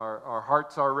Our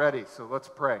hearts are ready, so let's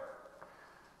pray.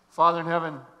 Father in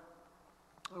heaven,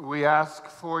 we ask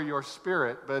for your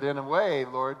Spirit, but in a way,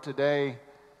 Lord, today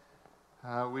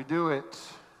we do it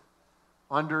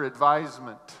under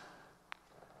advisement.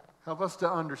 Help us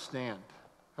to understand.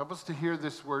 Help us to hear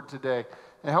this word today.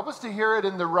 And help us to hear it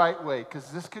in the right way,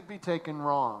 because this could be taken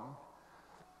wrong.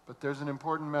 But there's an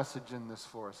important message in this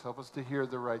for us. Help us to hear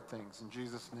the right things. In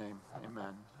Jesus' name,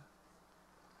 amen.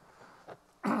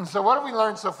 So what have we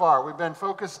learned so far? We've been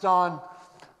focused on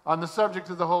the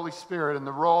subject of the Holy Spirit and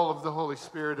the role of the Holy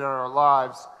Spirit in our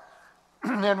lives.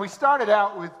 And we started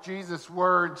out with Jesus'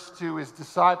 words to his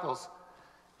disciples.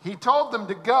 He told them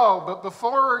to go, but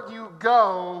before you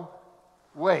go,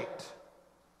 wait.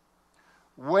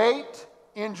 Wait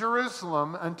in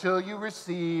Jerusalem until you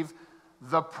receive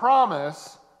the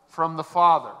promise from the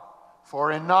Father.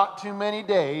 For in not too many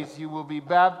days you will be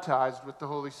baptized with the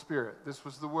Holy Spirit. This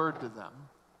was the word to them.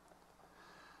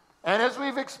 And as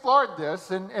we've explored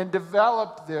this and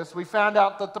developed this, we found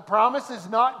out that the promise is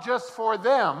not just for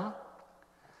them,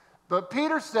 but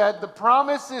Peter said the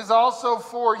promise is also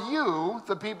for you,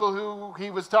 the people who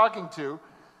he was talking to,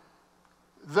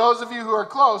 those of you who are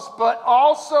close, but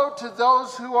also to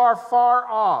those who are far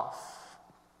off.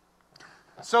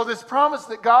 So this promise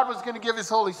that God was going to give his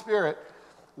Holy Spirit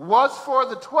was for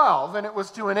the 12, and it was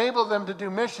to enable them to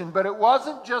do mission, but it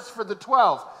wasn't just for the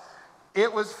 12.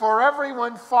 It was for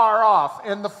everyone far off,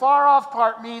 and the far off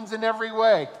part means in every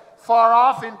way. Far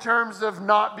off in terms of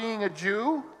not being a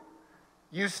Jew,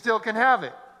 you still can have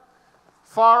it.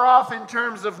 Far off in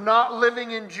terms of not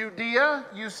living in Judea,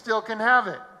 you still can have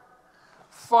it.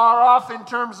 Far off in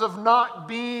terms of not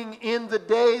being in the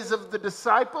days of the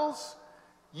disciples,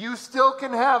 you still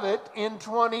can have it in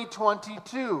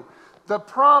 2022. The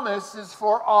promise is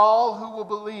for all who will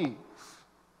believe.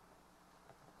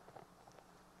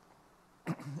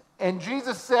 And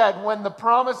Jesus said, when the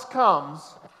promise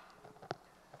comes,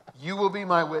 you will be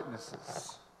my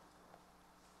witnesses.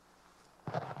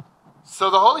 So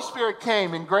the Holy Spirit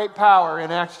came in great power in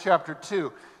Acts chapter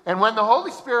 2. And when the Holy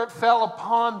Spirit fell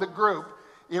upon the group,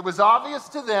 it was obvious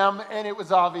to them and it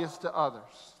was obvious to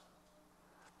others.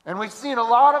 And we've seen a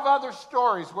lot of other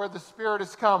stories where the Spirit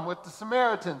has come. With the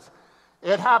Samaritans,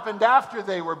 it happened after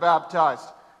they were baptized,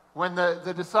 when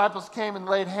the disciples came and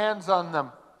laid hands on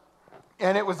them.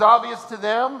 And it was obvious to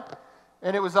them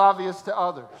and it was obvious to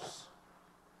others.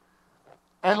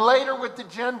 And later with the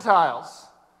Gentiles,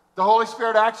 the Holy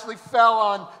Spirit actually fell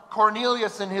on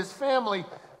Cornelius and his family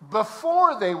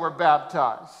before they were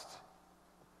baptized.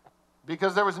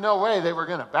 Because there was no way they were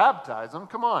going to baptize them.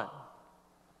 Come on.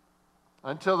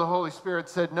 Until the Holy Spirit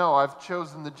said, no, I've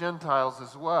chosen the Gentiles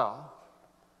as well.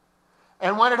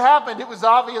 And when it happened, it was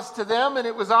obvious to them and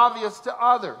it was obvious to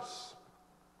others.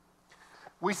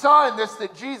 We saw in this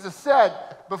that Jesus said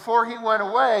before he went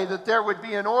away that there would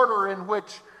be an order in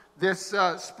which this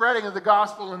spreading of the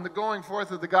gospel and the going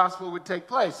forth of the gospel would take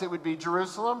place. It would be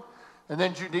Jerusalem, and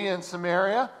then Judea and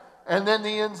Samaria, and then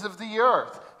the ends of the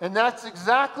earth. And that's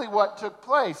exactly what took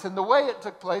place. And the way it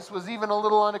took place was even a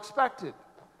little unexpected.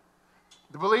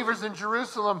 The believers in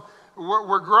Jerusalem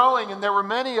were growing, and there were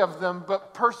many of them,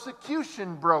 but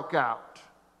persecution broke out.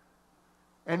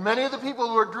 And many of the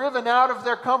people were driven out of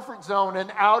their comfort zone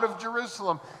and out of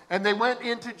Jerusalem. And they went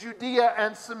into Judea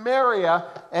and Samaria,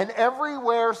 and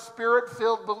everywhere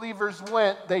Spirit-filled believers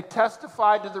went, they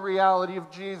testified to the reality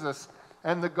of Jesus,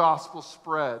 and the gospel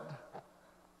spread.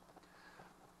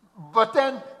 But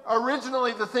then,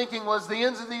 originally the thinking was the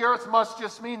ends of the earth must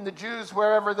just mean the Jews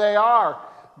wherever they are.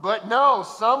 But no,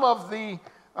 some of the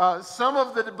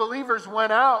believers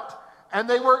went out, and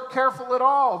they weren't careful at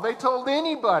all. They told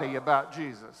anybody about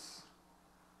Jesus.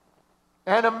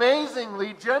 And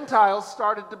amazingly, Gentiles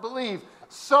started to believe.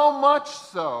 So much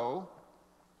so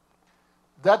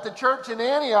that the church in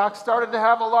Antioch started to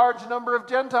have a large number of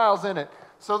Gentiles in it.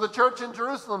 So the church in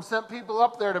Jerusalem sent people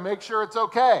up there to make sure it's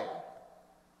okay.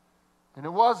 And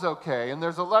it was okay. And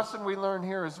there's a lesson we learn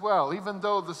here as well. Even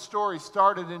though the story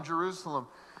started in Jerusalem,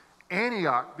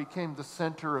 Antioch became the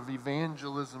center of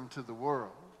evangelism to the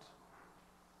world.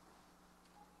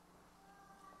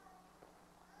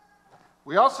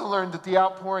 We also learned that the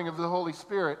outpouring of the Holy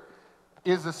Spirit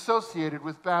is associated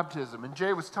with baptism. And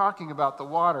Jay was talking about the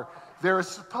water. There is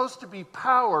supposed to be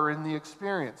power in the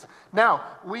experience. Now,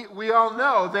 we all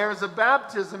know there's a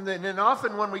baptism, and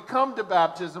often when we come to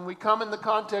baptism, we come in the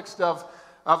context of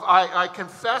I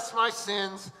confess my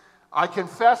sins, I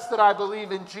confess that I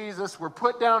believe in Jesus, we're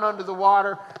put down under the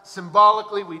water.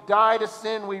 Symbolically, we die to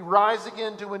sin, we rise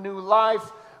again to a new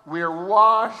life, we're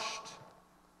washed.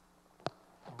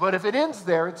 But if it ends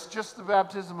there, it's just the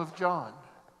baptism of John.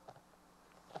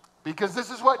 because this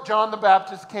is what John the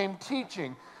Baptist came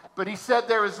teaching. But he said,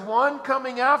 there is one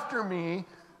coming after me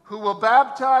who will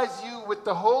baptize you with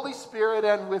the Holy Spirit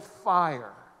and with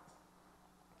fire.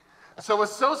 So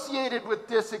associated with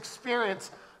this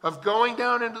experience of going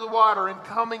down into the water and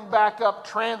coming back up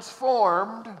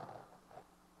transformed,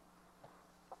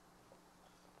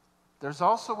 there's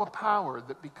also a power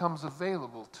that becomes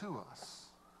available to us.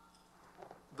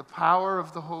 The power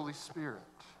of the Holy Spirit.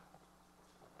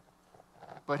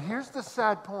 But here's the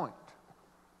sad point.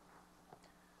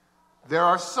 There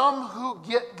are some who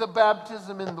get the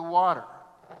baptism in the water,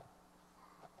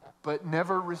 but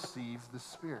never receive the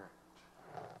Spirit.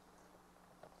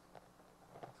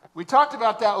 We talked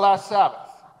about that last Sabbath,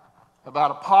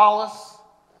 about Apollos,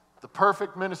 the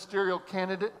perfect ministerial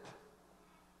candidate.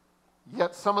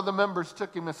 Yet some of the members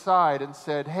took him aside and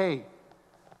said, hey,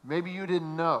 maybe you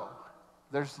didn't know.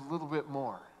 There's a little bit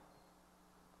more.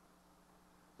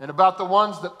 And about the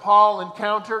ones that Paul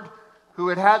encountered who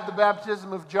had had the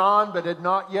baptism of John but had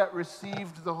not yet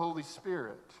received the Holy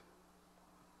Spirit.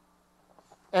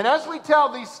 And as we tell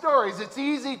these stories, it's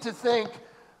easy to think,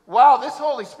 wow, this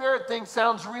Holy Spirit thing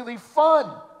sounds really fun.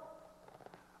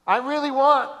 I really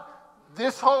want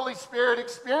this Holy Spirit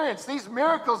experience. These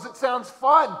miracles, it sounds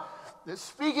fun. The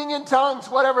speaking in tongues,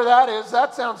 whatever that is,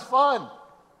 that sounds fun.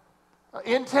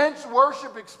 Intense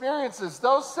worship experiences,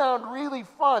 those sound really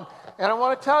fun. And I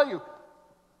want to tell you,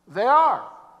 they are.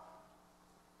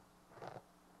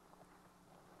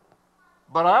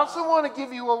 But I also want to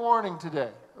give you a warning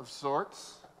today of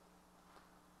sorts,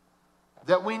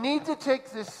 that we need to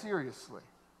take this seriously.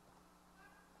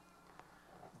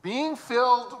 Being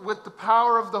filled with the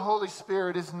power of the Holy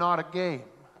Spirit is not a game.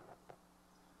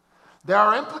 There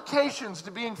are implications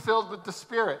to being filled with the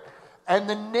Spirit, and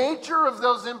the nature of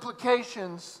those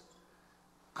implications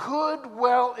could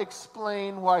well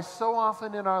explain why so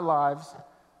often in our lives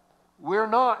we're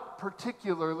not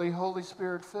particularly Holy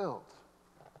Spirit filled.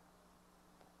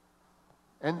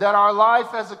 And that our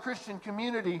life as a Christian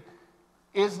community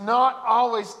is not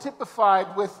always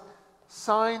typified with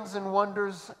signs and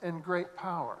wonders and great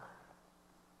power.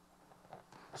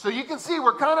 So you can see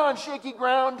we're kind of on shaky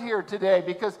ground here today,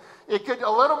 because it could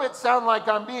a little bit sound like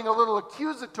I'm being a little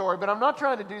accusatory, but I'm not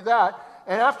trying to do that.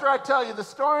 And after I tell you the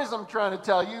stories I'm trying to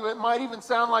tell you, it might even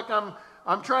sound like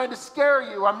I'm trying to scare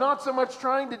you. I'm not so much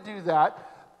trying to do that.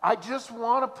 I just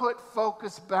want to put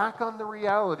focus back on the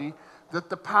reality that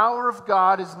the power of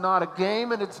God is not a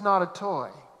game and it's not a toy.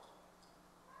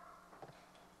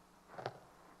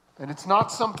 And it's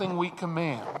not something we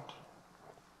command.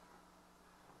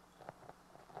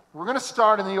 We're going to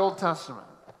start in the Old Testament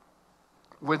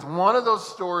with one of those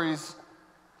stories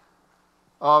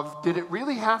of, did it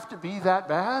really have to be that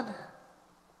bad?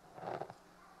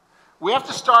 We have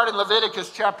to start in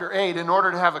Leviticus chapter 8 in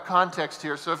order to have a context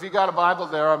here. So if you got a Bible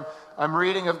there, I'm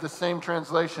reading of the same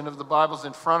translation of the Bibles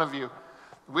in front of you.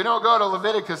 We don't go to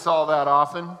Leviticus all that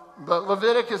often, but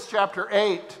Leviticus chapter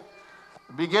 8,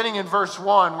 beginning in verse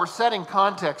 1, we're setting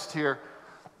context here.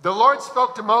 The Lord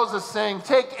spoke to Moses, saying,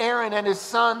 take Aaron and his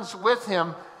sons with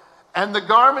him, and the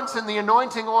garments and the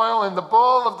anointing oil, and the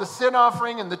bowl of the sin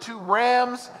offering, and the 2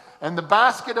 rams, and the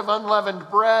basket of unleavened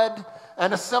bread,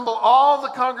 and assemble all the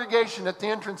congregation at the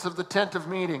entrance of the tent of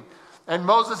meeting. And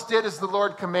Moses did as the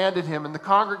Lord commanded him, and the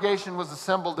congregation was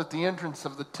assembled at the entrance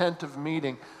of the tent of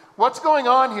meeting. What's going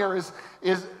on here is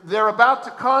they're about to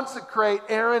consecrate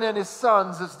Aaron and his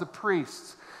sons as the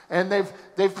priests. And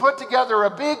they've put together a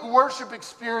big worship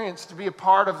experience to be a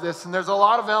part of this, and there's a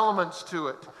lot of elements to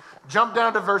it. Jump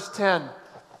down to verse 10.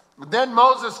 Then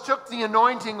Moses took the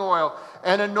anointing oil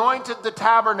and anointed the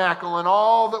tabernacle and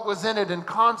all that was in it and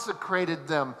consecrated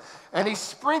them. And he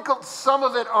sprinkled some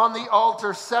of it on the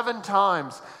altar 7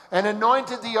 times and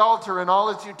anointed the altar and all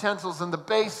its utensils and the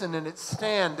basin and its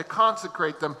stand to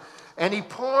consecrate them. And he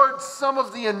poured some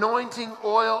of the anointing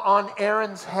oil on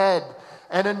Aaron's head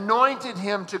and anointed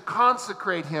him to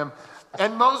consecrate him.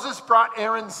 And Moses brought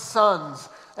Aaron's sons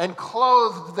and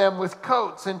clothed them with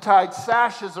coats and tied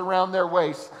sashes around their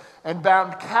waists and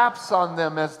bound caps on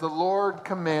them as the Lord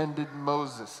commanded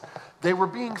Moses. They were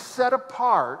being set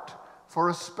apart for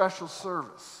a special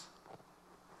service.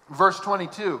 Verse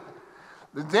 22.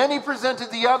 Then he presented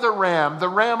the other ram, the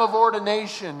ram of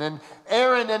ordination, and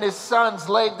Aaron and his sons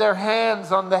laid their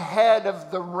hands on the head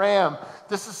of the ram.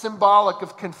 This is symbolic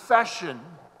of confession.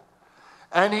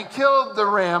 And he killed the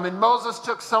ram, and Moses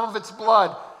took some of its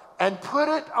blood and put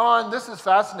it on, this is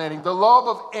fascinating, the lobe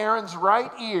of Aaron's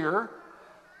right ear,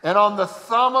 and on the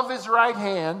thumb of his right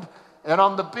hand, and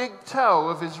on the big toe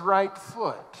of his right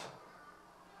foot.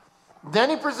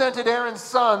 Then he presented Aaron's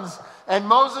sons And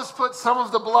Moses put some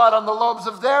of the blood on the lobes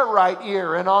of their right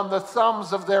ear and on the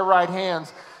thumbs of their right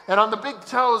hands and on the big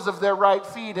toes of their right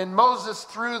feet. And Moses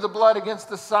threw the blood against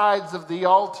the sides of the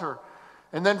altar.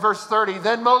 And then verse 30,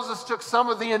 then Moses took some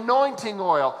of the anointing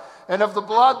oil and of the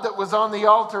blood that was on the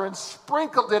altar and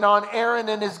sprinkled it on Aaron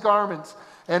and his garments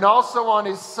and also on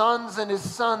his sons and his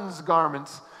sons'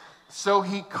 garments. So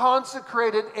he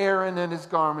consecrated Aaron and his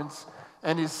garments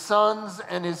and his sons'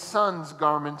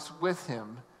 garments with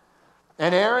him.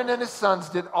 And Aaron and his sons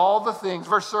did all the things,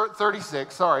 verse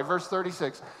 36.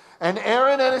 And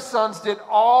Aaron and his sons did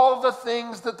all the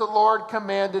things that the Lord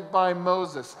commanded by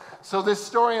Moses. So this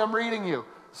story I'm reading you,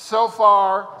 so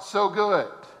far, so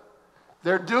good.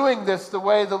 They're doing this the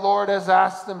way the Lord has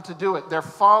asked them to do it. They're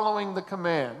following the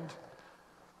command.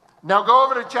 Now go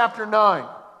over to chapter 9.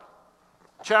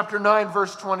 Chapter 9,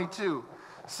 verse 22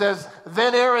 says,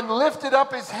 then Aaron lifted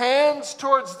up his hands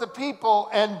towards the people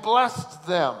and blessed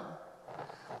them.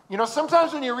 You know,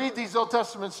 sometimes when you read these Old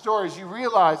Testament stories, you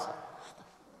realize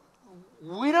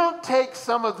we don't take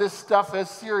some of this stuff as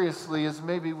seriously as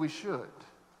maybe we should.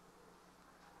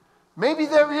 Maybe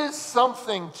there is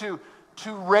something to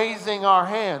raising our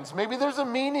hands. Maybe there's a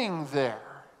meaning there.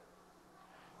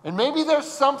 And maybe there's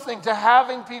something to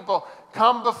having people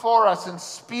come before us and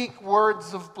speak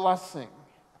words of blessing.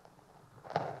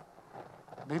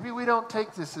 Maybe we don't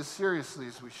take this as seriously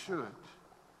as we should.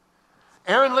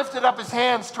 Aaron lifted up his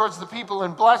hands towards the people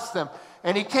and blessed them.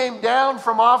 And he came down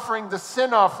from offering the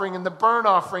sin offering and the burnt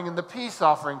offering and the peace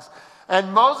offerings.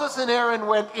 And Moses and Aaron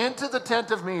went into the tent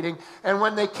of meeting. And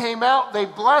when they came out, they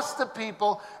blessed the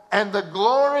people. And the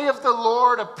glory of the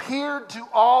Lord appeared to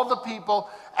all the people.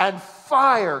 And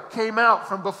fire came out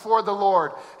from before the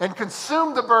Lord and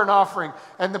consumed the burnt offering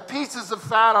and the pieces of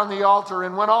fat on the altar.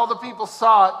 And when all the people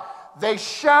saw it, they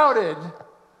shouted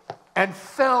and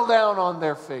fell down on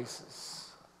their faces.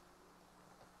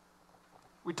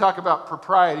 We talk about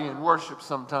propriety in worship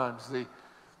sometimes,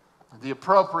 the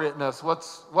appropriateness.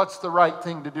 What's the right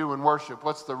thing to do in worship?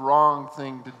 What's the wrong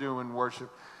thing to do in worship?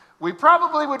 We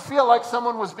probably would feel like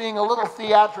someone was being a little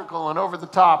theatrical and over the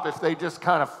top if they just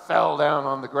kind of fell down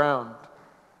on the ground.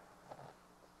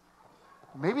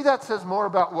 Maybe that says more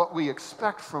about what we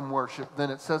expect from worship than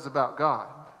it says about God.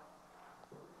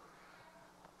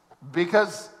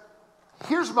 Because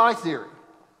here's my theory.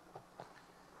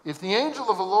 If the angel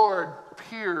of the Lord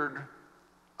appeared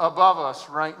above us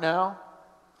right now,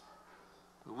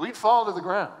 we'd fall to the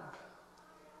ground.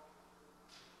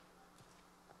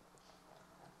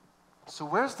 So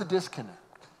where's the disconnect?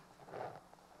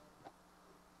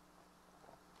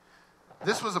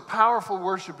 This was a powerful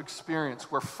worship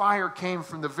experience where fire came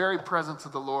from the very presence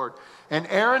of the Lord. And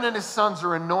Aaron and his sons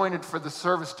are anointed for the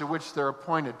service to which they're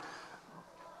appointed.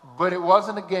 But it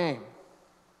wasn't a game.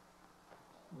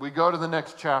 We go to the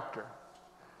next chapter.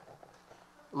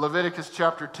 Leviticus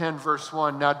chapter 10, verse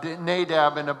 1. Now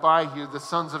Nadab and Abihu, the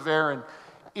sons of Aaron,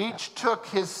 each took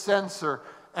his censer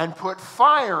and put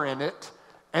fire in it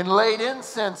and laid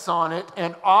incense on it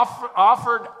and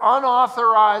offered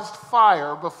unauthorized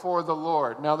fire before the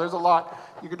Lord. Now there's a lot,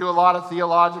 you could do a lot of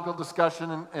theological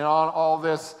discussion and on all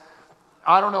this.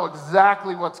 I don't know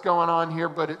exactly what's going on here,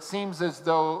 but it seems as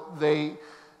though they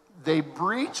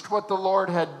breached what the Lord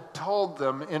had told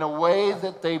them in a way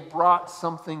that they brought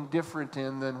something different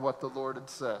in than what the Lord had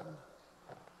said.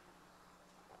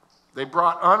 They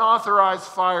brought unauthorized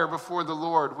fire before the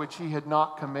Lord, which he had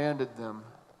not commanded them.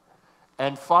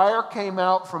 And fire came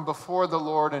out from before the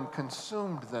Lord and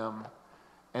consumed them,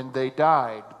 and they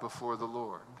died before the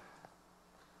Lord.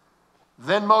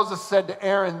 Then Moses said to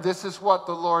Aaron, this is what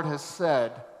the Lord has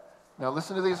said. Now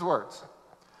listen to these words.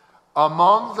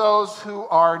 Among those who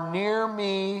are near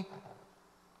me,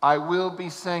 I will be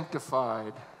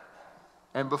sanctified,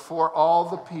 and before all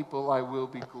the people I will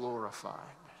be glorified.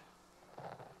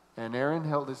 And Aaron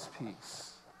held his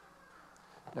peace.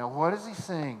 Now what is he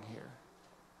saying here?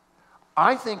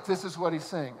 I think this is what he's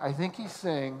saying. I think he's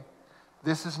saying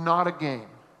this is not a game.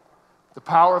 The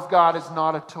power of God is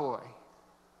not a toy.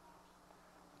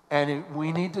 And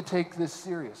we need to take this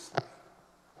seriously.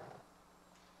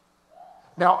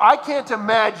 Now, I can't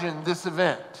imagine this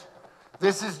event.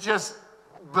 This is just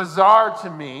bizarre to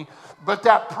me, but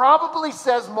that probably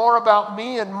says more about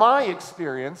me and my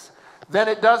experience than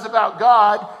it does about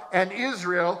God and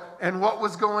Israel and what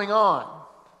was going on.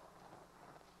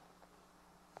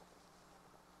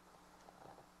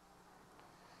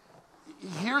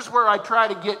 Here's where I try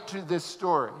to get to this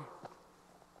story.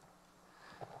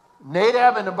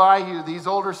 Nadab and Abihu, these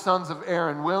older sons of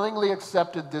Aaron, willingly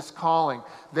accepted this calling.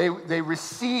 They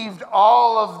received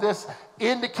all of this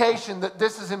indication that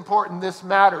this is important, this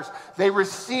matters. They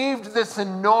received this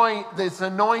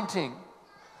anointing.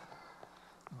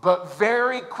 But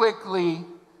very quickly,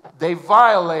 they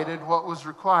violated what was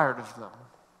required of them.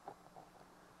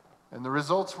 And the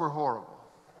results were horrible.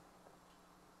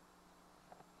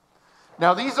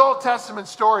 Now, these Old Testament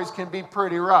stories can be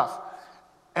pretty rough.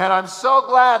 And I'm so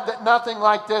glad that nothing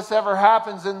like this ever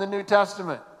happens in the New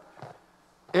Testament.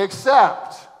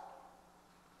 Except,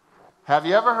 have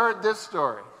you ever heard this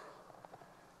story?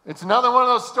 It's another one of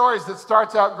those stories that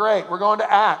starts out great. We're going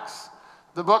to Acts,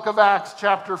 the book of Acts,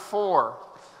 chapter 4.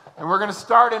 And we're going to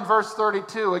start in verse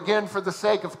 32, again for the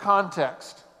sake of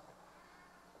context.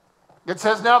 It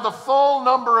says, "Now the full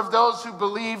number of those who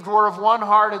believed were of one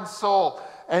heart and soul.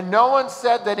 And no one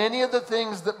said that any of the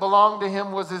things that belonged to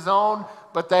him was his own,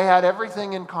 but they had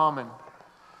everything in common.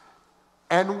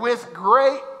 And with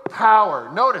great power,"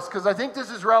 notice, because I think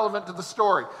this is relevant to the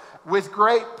story. "With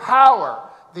great power,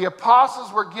 the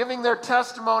apostles were giving their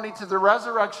testimony to the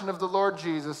resurrection of the Lord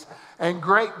Jesus, and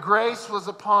great grace was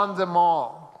upon them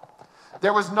all.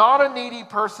 There was not a needy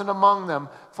person among them,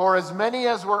 for as many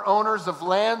as were owners of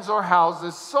lands or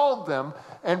houses sold them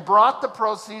and brought the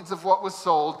proceeds of what was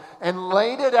sold and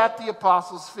laid it at the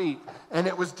apostles' feet, and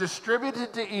it was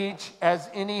distributed to each as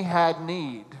any had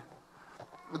need.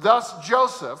 Thus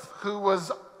Joseph, who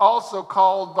was also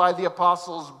called by the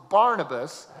apostles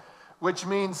Barnabas, which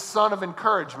means son of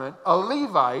encouragement, a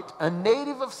Levite, a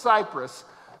native of Cyprus,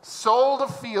 sold a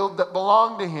field that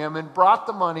belonged to him and brought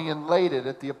the money and laid it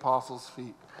at the apostles'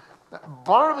 feet."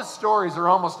 Barnabas' stories are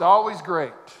almost always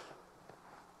great.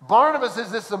 Barnabas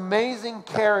is this amazing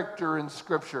character in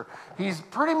Scripture. He's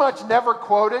pretty much never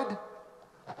quoted,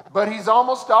 but he's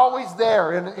almost always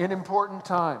there in important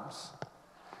times.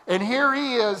 And here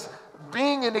he is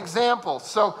being an example.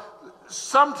 So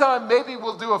sometime maybe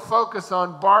we'll do a focus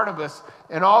on Barnabas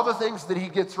and all the things that he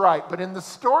gets right. But in the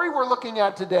story we're looking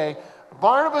at today,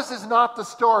 Barnabas is not the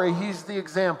story, he's the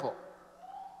example.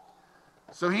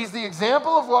 So he's the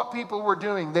example of what people were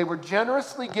doing. They were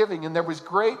generously giving, and there was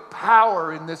great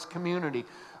power in this community.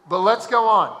 But let's go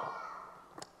on.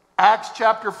 Acts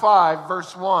chapter 5,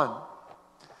 verse 1.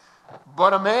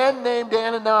 "But a man named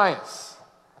Ananias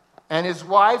and his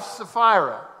wife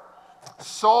Sapphira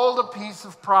sold a piece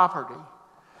of property.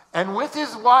 And with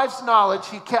his wife's knowledge,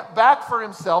 he kept back for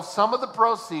himself some of the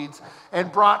proceeds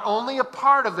and brought only a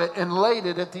part of it and laid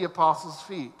it at the apostles'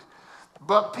 feet.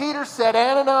 But Peter said,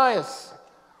 'Ananias,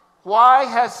 why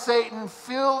has Satan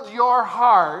filled your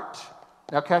heart,'"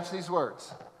 now catch these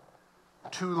words,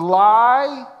 "'to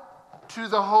lie to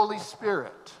the Holy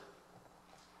Spirit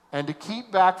and to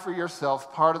keep back for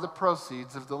yourself part of the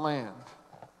proceeds of the land?'"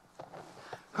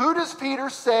 Who does Peter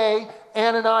say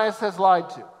Ananias has lied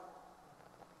to?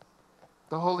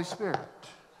 The Holy Spirit.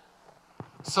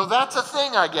 So that's a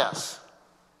thing, I guess.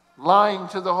 Lying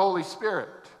to the Holy Spirit.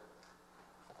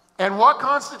 And what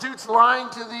constitutes lying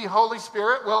to the Holy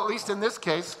Spirit? Well, at least in this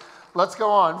case, let's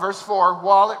go on. Verse 4,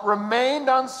 "While it remained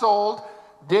unsold,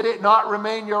 did it not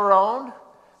remain your own?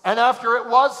 And after it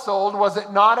was sold, was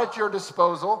it not at your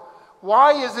disposal?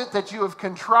 Why is it that you have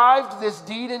contrived this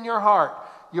deed in your heart?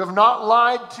 You have not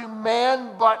lied to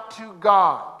man, but to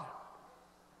God."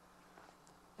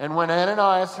 And when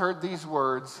Ananias heard these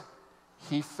words,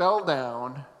 he fell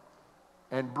down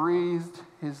and breathed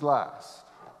his last.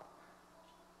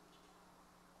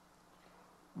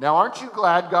 Now, aren't you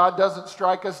glad God doesn't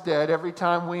strike us dead every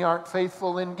time we aren't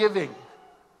faithful in giving?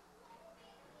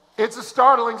 It's a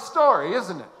startling story,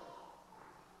 isn't it?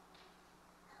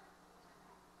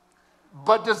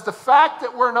 But does the fact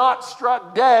that we're not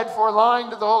struck dead for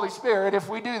lying to the Holy Spirit, if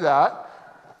we do that,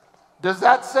 does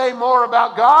that say more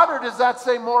about God or does that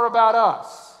say more about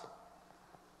us?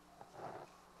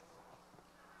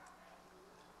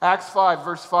 Acts 5,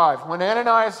 verse 5. "When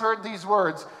Ananias heard these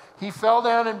words, he fell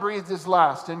down and breathed his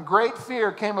last, and great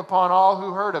fear came upon all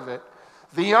who heard of it.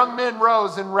 The young men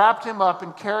rose and wrapped him up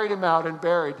and carried him out and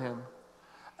buried him.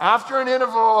 After an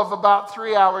interval of about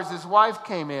 3 hours, his wife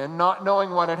came in, not knowing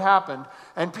what had happened.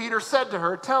 And Peter said to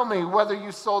her, 'Tell me whether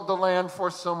you sold the land for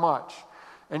so much.'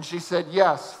 And she said,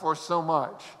 'Yes, for so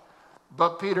much.'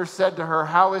 But Peter said to her,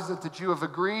 'How is it that you have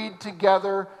agreed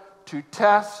together to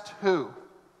test who?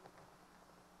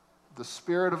 The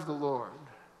Spirit of the Lord.'"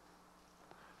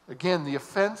 Again, the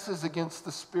offense is against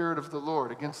the Spirit of the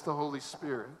Lord, against the Holy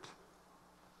Spirit.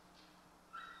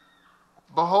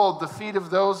 "Behold, the feet of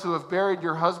those who have buried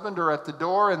your husband are at the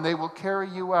door, and they will carry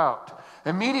you out.'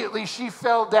 Immediately she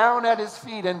fell down at his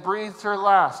feet and breathed her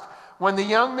last. When the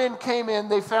young men came in,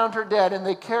 they found her dead, and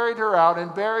they carried her out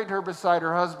and buried her beside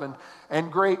her husband.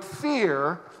 And great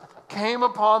fear came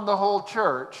upon the whole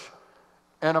church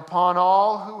and upon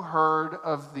all who heard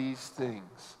of these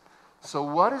things. So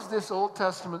what is this Old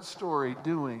Testament story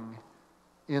doing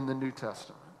in the New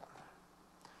Testament?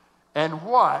 And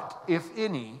what, if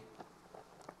any,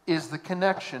 is the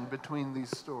connection between these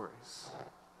stories?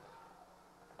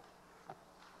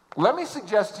 Let me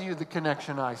suggest to you the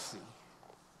connection I see.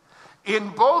 In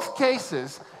both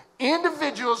cases,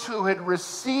 individuals who had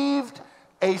received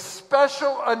a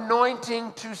special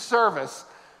anointing to service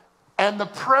and the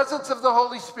presence of the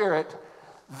Holy Spirit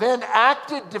then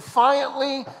acted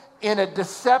defiantly in a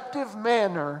deceptive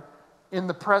manner in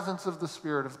the presence of the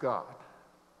Spirit of God.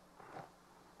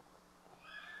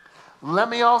 Let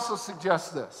me also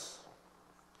suggest this.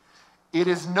 It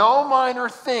is no minor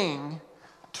thing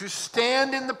to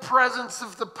stand in the presence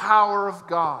of the power of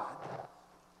God.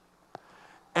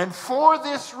 And for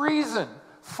this reason,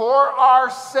 for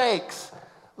our sakes,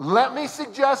 let me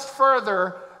suggest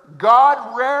further,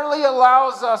 God rarely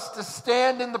allows us to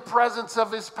stand in the presence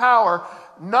of His power,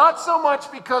 not so much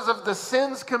because of the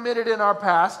sins committed in our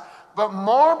past, but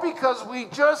more because we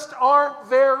just aren't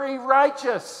very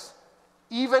righteous,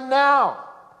 even now.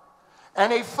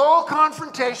 And a full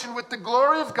confrontation with the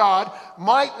glory of God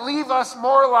might leave us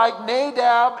more like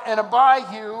Nadab and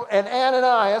Abihu and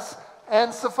Ananias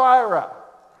and Sapphira.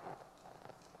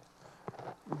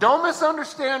 Don't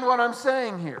misunderstand what I'm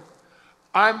saying here.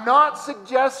 I'm not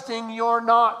suggesting you're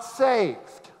not saved.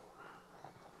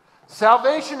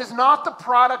 Salvation is not the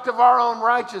product of our own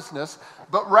righteousness,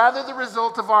 but rather the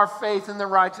result of our faith in the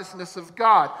righteousness of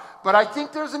God. But I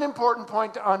think there's an important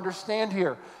point to understand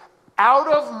here. Out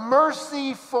of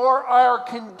mercy for our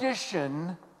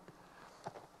condition,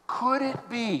 could it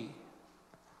be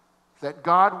that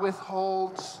God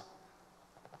withholds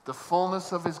the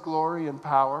fullness of His glory and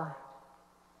power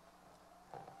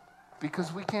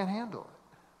because we can't handle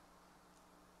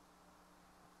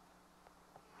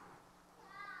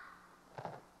it?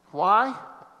 Why?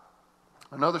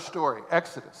 Another story,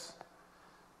 Exodus.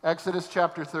 Exodus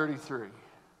chapter 33.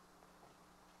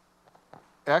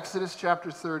 Exodus chapter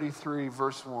 33,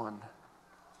 verse 1.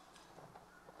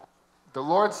 The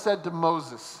Lord said to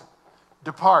Moses,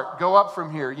 "Depart, go up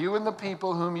from here, you and the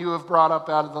people whom you have brought up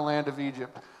out of the land of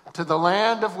Egypt, to the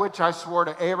land of which I swore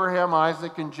to Abraham,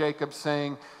 Isaac, and Jacob,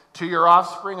 saying, to your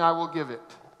offspring I will give it.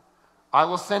 I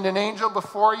will send an angel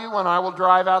before you, and I will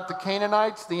drive out the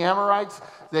Canaanites, the Amorites,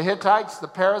 the Hittites, the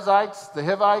Perizzites, the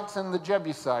Hivites, and the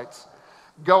Jebusites.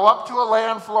 Go up to a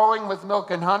land flowing with milk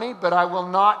and honey, but I will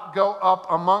not go up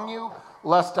among you,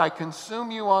 lest I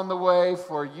consume you on the way,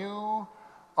 for you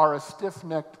are a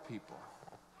stiff-necked people."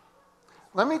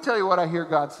 Let me tell you what I hear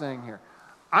God saying here.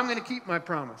 I'm going to keep my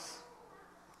promise.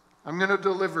 I'm going to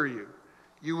deliver you.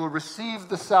 You will receive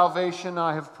the salvation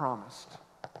I have promised.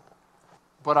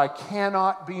 But I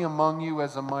cannot be among you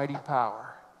as a mighty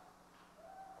power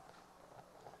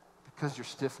because you're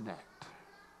stiff-necked.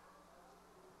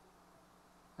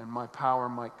 And my power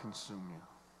might consume you.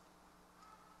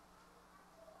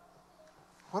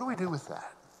 What do we do with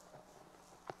that?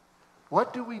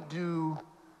 What do we do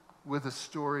with a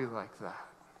story like that?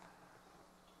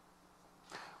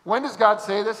 When does God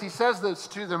say this? He says this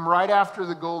to them right after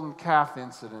the golden calf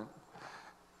incident.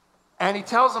 And He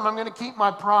tells them, I'm going to keep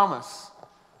my promise,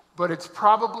 but it's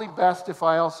probably best if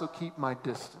I also keep my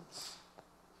distance.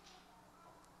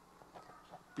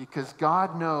 Because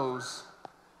God knows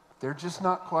they're just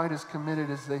not quite as committed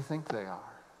as they think they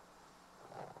are.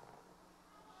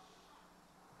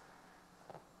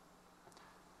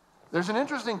 There's an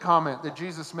interesting comment that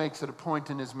Jesus makes at a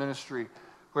point in His ministry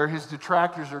where His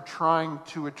detractors are trying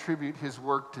to attribute His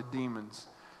work to demons.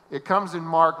 It comes in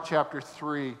Mark chapter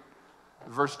 3,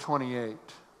 verse 28.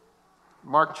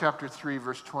 Mark chapter 3,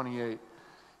 verse 28.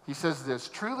 He says this,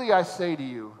 "Truly I say to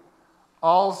you,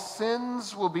 all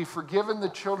sins will be forgiven the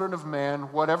children of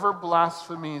man, whatever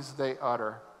blasphemies they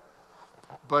utter.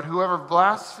 But whoever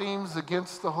blasphemes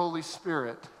against the Holy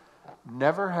Spirit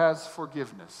never has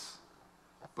forgiveness,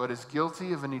 but is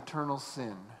guilty of an eternal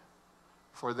sin.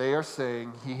 For they are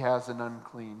saying he has an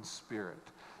unclean spirit."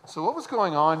 So what was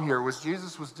going on here was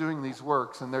Jesus was doing these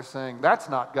works, and they're saying, that's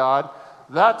not God,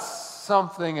 that's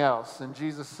something else. And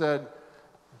Jesus said,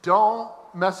 don't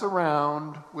mess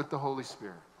around with the Holy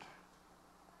Spirit.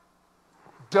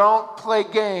 Don't play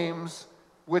games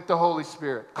with the Holy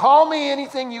Spirit. Call me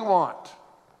anything you want,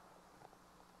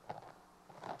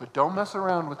 but don't mess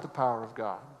around with the power of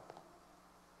God.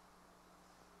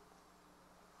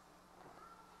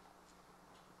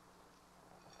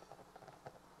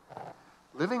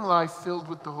 Living life filled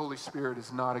with the Holy Spirit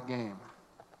is not a game.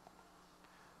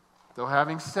 Though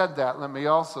having said that, let me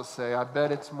also say, I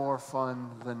bet it's more fun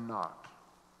than not.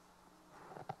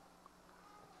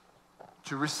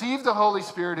 To receive the Holy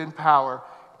Spirit in power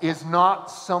is not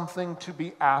something to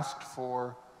be asked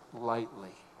for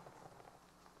lightly.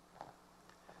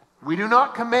 We do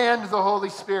not command the Holy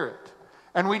Spirit,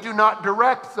 and we do not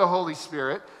direct the Holy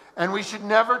Spirit, and we should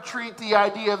never treat the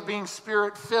idea of being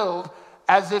Spirit-filled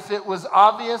as if it was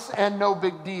obvious and no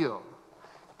big deal.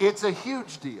 It's a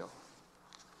huge deal,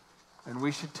 and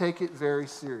we should take it very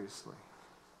seriously.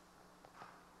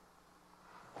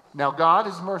 Now, God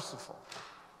is merciful.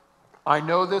 I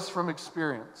know this from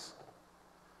experience.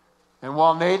 And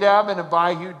while Nadab and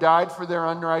Abihu died for their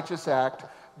unrighteous act,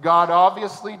 God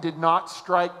obviously did not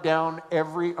strike down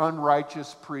every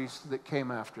unrighteous priest that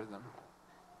came after them.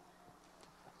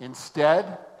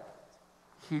 Instead,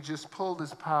 he just pulled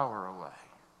his power away.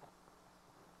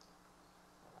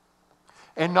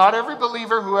 And not every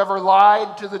believer who ever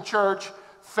lied to the church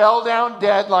fell down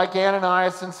dead like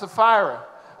Ananias and Sapphira.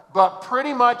 But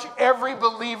pretty much every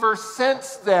believer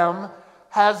since them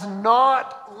has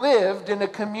not lived in a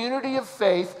community of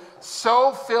faith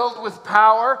so filled with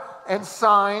power and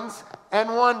signs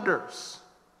and wonders.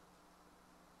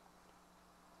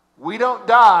 We don't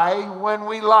die when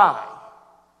we lie.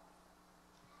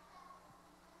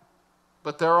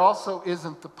 But there also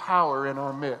isn't the power in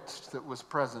our midst that was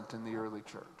present in the early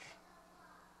church.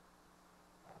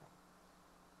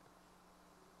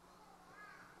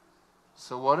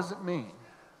 So what does it mean?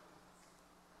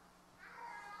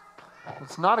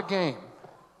 It's not a game.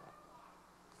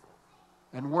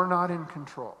 And we're not in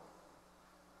control.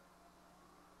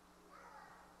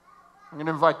 I'm going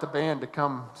to invite the band to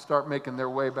come start making their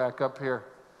way back up here.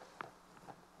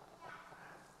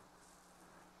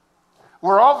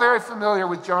 We're all very familiar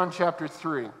with John chapter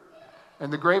 3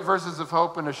 and the great verses of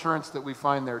hope and assurance that we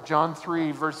find there. John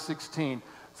 3, verse 16.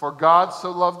 For God so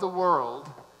loved the world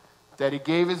that he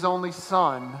gave his only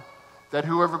Son, that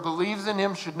whoever believes in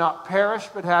him should not perish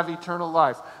but have eternal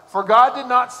life. For God did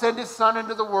not send his Son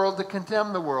into the world to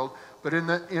condemn the world, but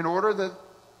in order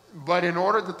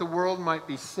that the world might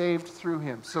be saved through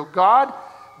him. So God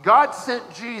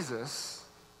sent Jesus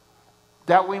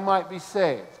that we might be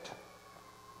saved.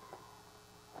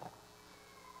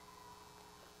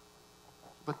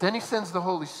 But then he sends the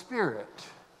Holy Spirit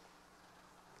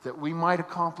that we might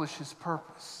accomplish his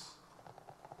purpose.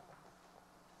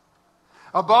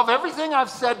 Above everything I've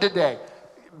said today,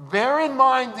 bear in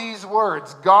mind these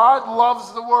words. God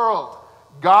loves the world.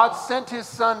 God sent his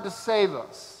Son to save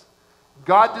us.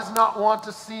 God does not want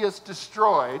to see us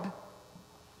destroyed,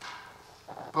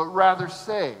 but rather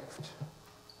saved.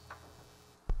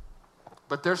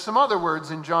 But there's some other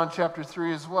words in John chapter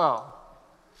 3 as well.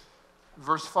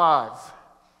 Verse 5.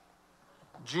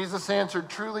 Jesus answered,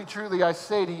 truly, truly, I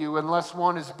say to you, unless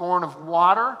one is born of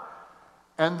water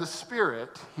and the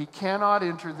Spirit, he cannot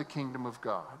enter the kingdom of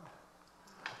God.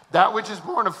 That which is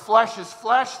born of flesh is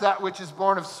flesh, that which is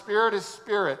born of spirit is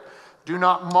spirit. Do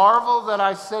not marvel that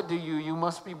I said to you, you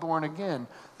must be born again.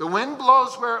 The wind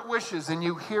blows where it wishes, and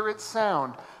you hear its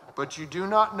sound, but you do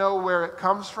not know where it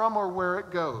comes from or where it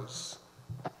goes.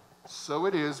 So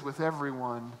it is with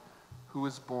everyone who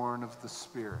is born of the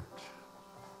Spirit.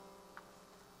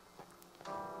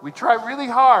 We try really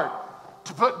hard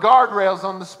to put guardrails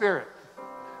on the Spirit.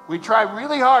 We try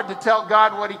really hard to tell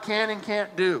God what he can and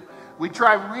can't do. We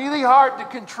try really hard to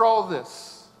control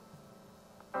this.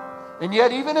 And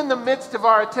yet, even in the midst of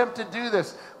our attempt to do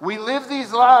this, we live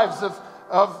these lives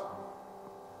of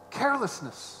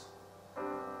carelessness.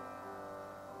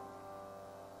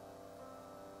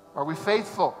 Are we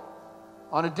faithful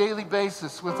on a daily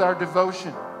basis with our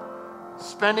devotion?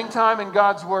 Spending time in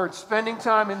God's Word, spending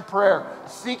time in prayer,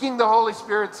 seeking the Holy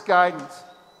Spirit's guidance.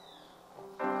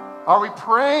 Are we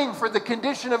praying for the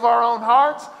condition of our own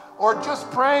hearts, or just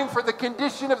praying for the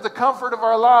condition of the comfort of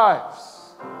our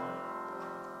lives?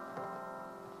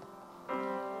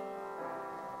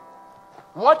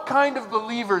 What kind of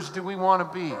believers do we want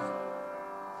to be?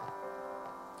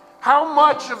 How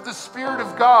much of the Spirit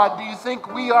of God do you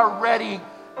think we are ready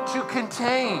to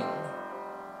contain?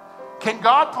 Can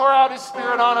God pour out his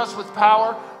Spirit on us with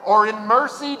power? Or in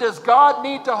mercy, does God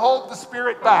need to hold the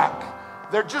Spirit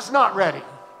back? They're just not ready.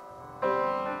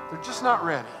 They're just not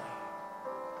ready.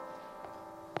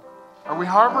 Are we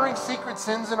harboring secret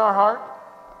sins in our heart?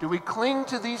 Do we cling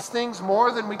to these things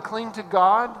more than we cling to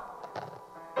God?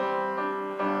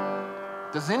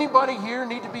 Does anybody here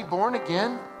need to be born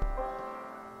again?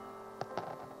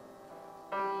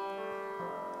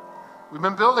 We've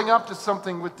been building up to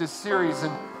something with this series,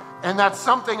 and And that's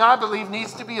something I believe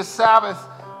needs to be a Sabbath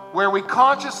where we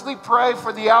consciously pray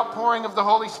for the outpouring of the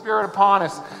Holy Spirit upon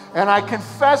us. And I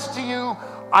confess to you,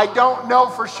 I don't know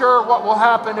for sure what will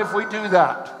happen if we do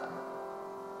that.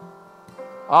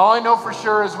 All I know for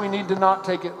sure is we need to not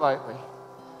take it lightly.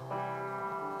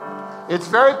 It's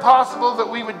very possible that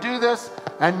we would do this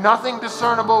and nothing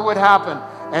discernible would happen.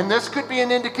 And this could be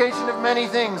an indication of many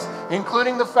things,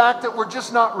 including the fact that we're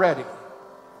just not ready.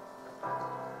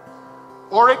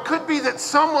 Or it could be that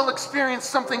some will experience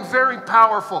something very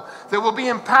powerful that will be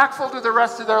impactful to the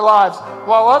rest of their lives,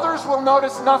 while others will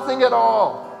notice nothing at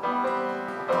all.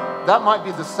 That might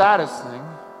be the saddest thing.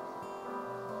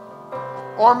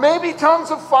 Or maybe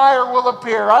tongues of fire will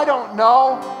appear. I don't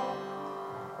know.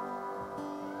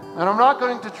 And I'm not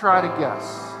going to try to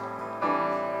guess.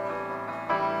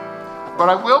 But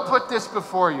I will put this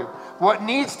before you. What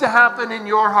needs to happen in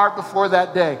your heart before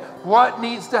that day? What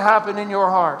needs to happen in your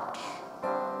heart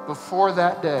before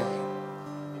that day?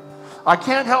 I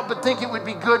can't help but think it would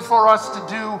be good for us to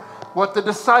do what the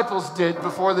disciples did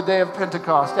before the day of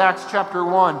Pentecost. Acts chapter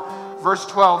 1, verse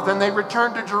 12. Then they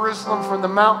returned to Jerusalem from the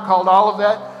mount called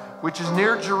Olivet, which is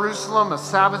near Jerusalem, a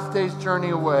Sabbath day's journey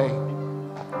away.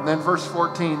 And then verse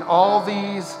 14. All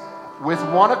these with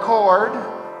one accord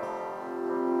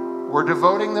were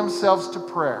devoting themselves to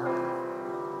prayer,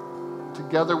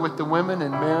 together with the women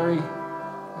and Mary,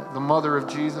 the mother of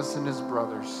Jesus, and his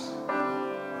brothers.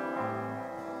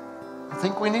 I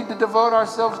think we need to devote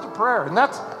ourselves to prayer. And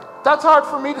that's hard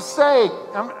for me to say.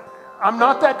 I'm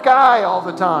not that guy all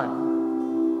the time.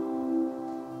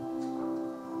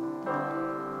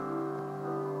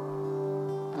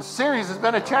 This series has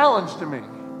been a challenge to me.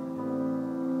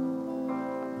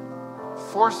 It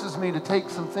forces me to take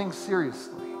some things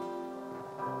seriously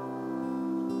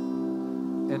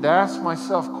and to ask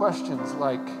myself questions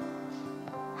like,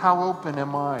 how open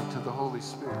am I to the Holy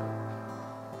Spirit?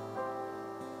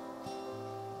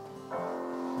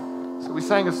 So we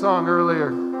sang a song earlier,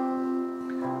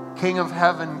 King of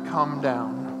Heaven, come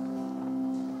down.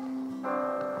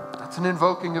 That's an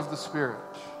invoking of the Spirit.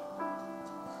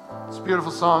 It's a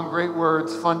beautiful song, great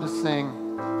words, fun to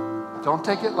sing. Don't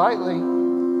take it lightly.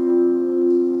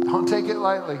 Don't take it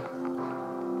lightly.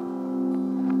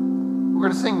 We're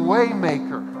going to sing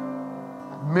Waymaker,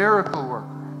 Miracle Worker.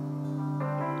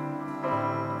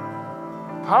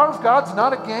 The power of God's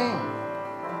not a game.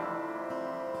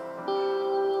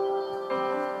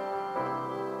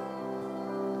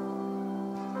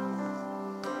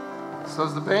 So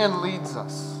as the band leads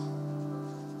us,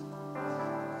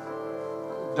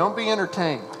 don't be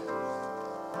entertained.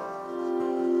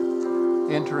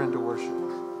 Enter into worship.